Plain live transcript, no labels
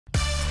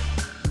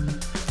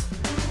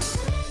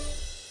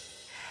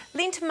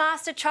Lindt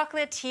Master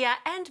Chocolatier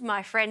and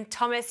my friend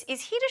Thomas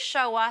is here to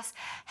show us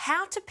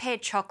how to pair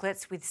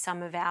chocolates with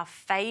some of our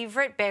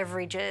favourite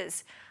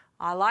beverages.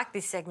 I like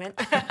this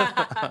segment.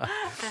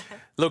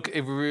 Look,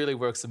 it really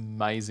works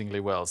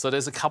amazingly well. So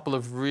there's a couple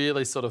of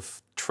really sort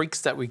of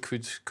tricks that we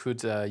could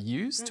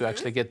use to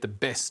actually get the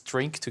best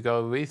drink to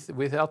go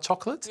with our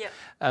chocolate.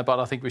 Yep. But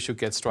I think we should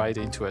get straight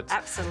into it.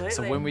 Absolutely.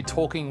 So when we're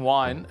talking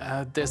wine,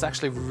 there's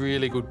actually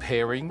really good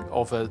pairing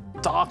of a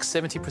dark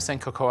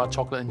 70% cocoa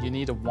chocolate, and you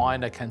need a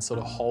wine that can sort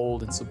of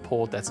hold and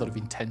support that sort of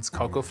intense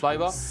cocoa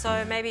flavour.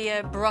 So maybe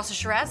a Barossa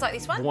Shiraz like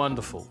this one?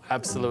 Wonderful,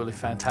 absolutely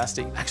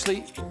fantastic.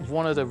 Actually,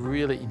 one of the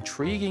really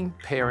intriguing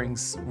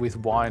pairings with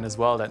wine as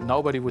well that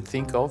nobody would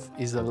think of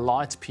is a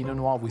light Pinot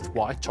Noir with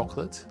white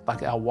chocolate.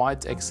 Like our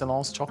white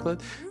Excellence chocolate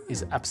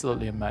is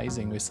absolutely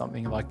amazing with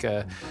something like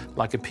a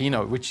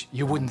Pinot, which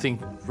you wouldn't think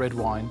red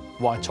wine,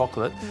 white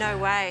chocolate. No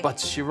way. But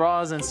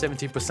Shiraz and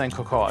 70%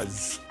 cocoa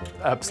is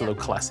absolute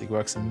classic,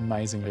 works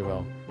amazingly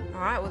well.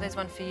 All right, well, there's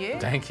one for you.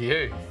 Thank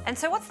you. And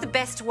so what's the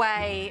best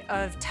way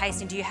of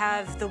tasting? Do you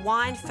have the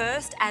wine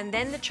first and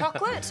then the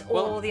chocolate,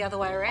 or the other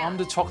way around? I'm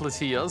the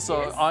chocolatier,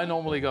 so Yes. I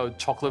normally go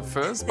chocolate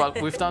first, but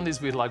we've done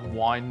this with like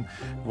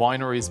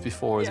wineries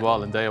before as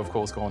well, and they of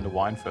course go on the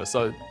wine first.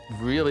 So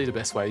really the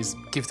best way is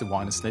give the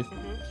wine a sniff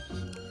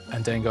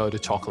and then go to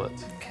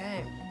chocolate.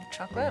 Okay,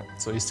 chocolate.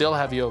 So you still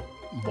have your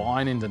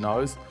wine in the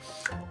nose.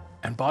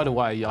 And by the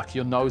way, like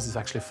your nose is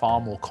actually far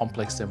more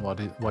complex than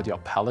what your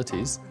palate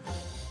is.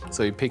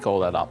 So you pick all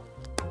that up,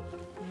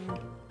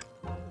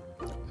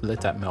 let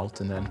that melt,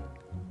 and then...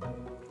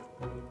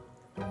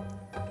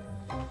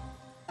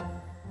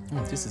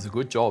 this is a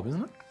good job,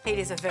 isn't it? It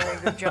is a very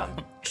good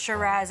job.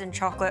 Shiraz and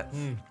chocolate.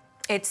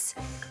 It's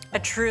a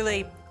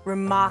truly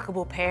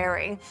remarkable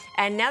pairing.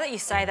 And now that you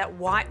say that,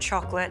 white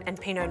chocolate and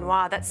Pinot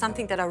Noir, that's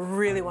something that I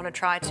really want to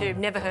try too.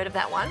 Never heard of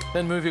that one.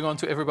 Then moving on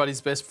to everybody's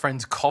best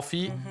friend,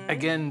 coffee.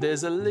 Again,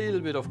 there's a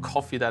little bit of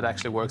coffee that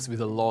actually works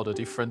with a lot of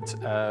different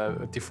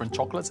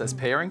chocolates as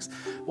pairings.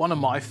 One of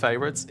my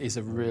favorites is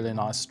a really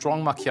nice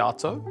strong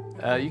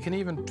macchiato. You can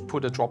even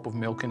put a drop of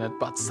milk in it,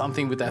 but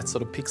something with that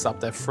sort of picks up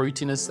that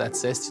fruitiness, that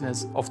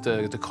zestiness of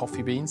the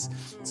coffee beans.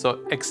 So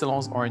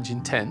Excellence Orange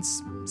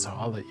Intense. So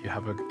I'll let you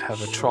have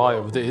a try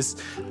of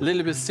this. A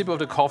little bit sip of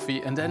the coffee,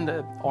 and then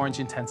the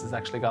Orange Intense has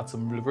actually got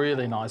some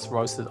really nice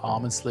roasted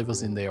almond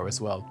slivers in there as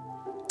well.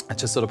 It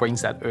just sort of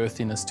brings that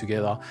earthiness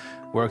together.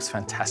 Works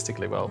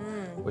fantastically well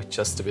with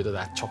just a bit of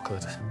that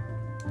chocolate.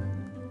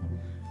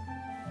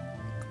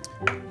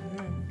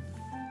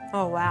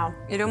 Oh, wow.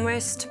 It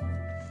almost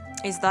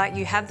is like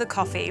you have the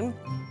coffee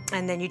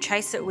and then you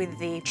chase it with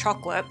the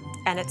chocolate,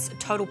 and it's a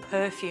total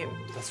perfume.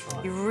 That's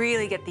right. You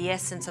really get the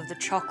essence of the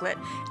chocolate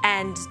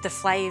and the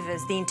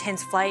flavours, the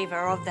intense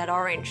flavour of that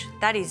orange.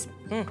 That is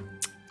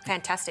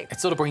fantastic. It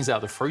sort of brings out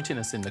the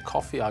fruitiness in the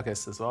coffee, I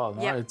guess, as well.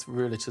 No? Yep. It's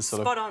really just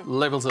sort Spot of on.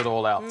 levels it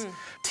all out.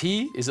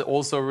 Tea is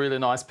also a really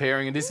nice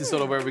pairing, and this is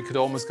sort of where we could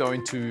almost go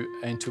into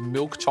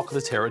milk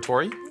chocolate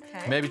territory.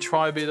 Okay. Maybe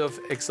try a bit of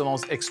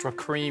Excellence Extra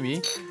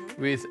Creamy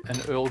with an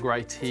Earl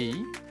Grey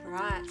tea.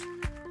 Right.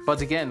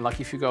 But again,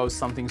 like if you go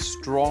something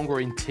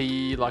stronger in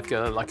tea, like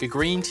a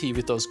green tea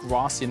with those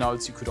grassy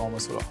notes, you could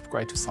almost sort of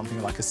upgrade to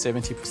something like a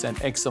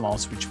 70%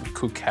 Excellence, which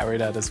could carry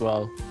that as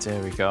well. There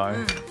we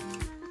go.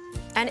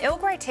 And Earl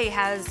Grey tea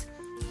has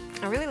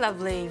a really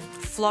lovely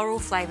floral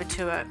flavour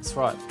to it. That's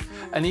right.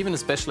 And even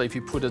especially if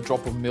you put a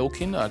drop of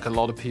milk in, like a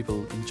lot of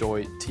people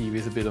enjoy tea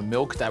with a bit of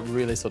milk, that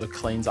really sort of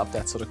cleans up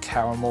that sort of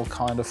caramel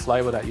kind of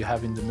flavour that you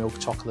have in the milk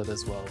chocolate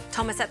as well.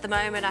 Thomas, at the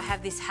moment I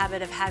have this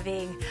habit of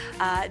having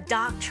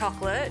dark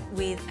chocolate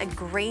with a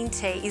green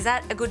tea. Is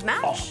that a good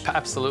match? Oh,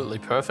 absolutely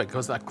perfect,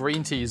 because that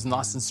green tea is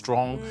nice and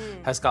strong,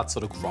 has got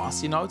sort of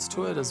grassy notes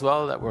to it as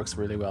well. That works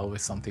really well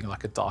with something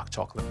like a dark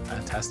chocolate.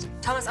 Fantastic.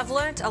 Thomas, I've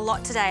learnt a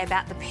lot today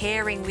about the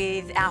pairing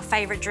with our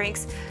favourite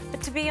drinks,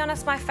 but to be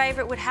honest, my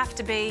favourite would have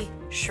to be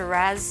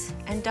Shiraz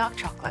and dark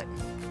chocolate.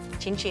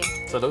 Chin chin.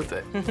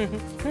 Salute.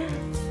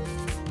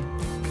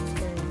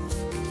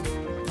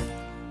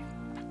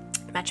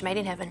 Match made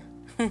in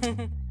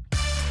heaven.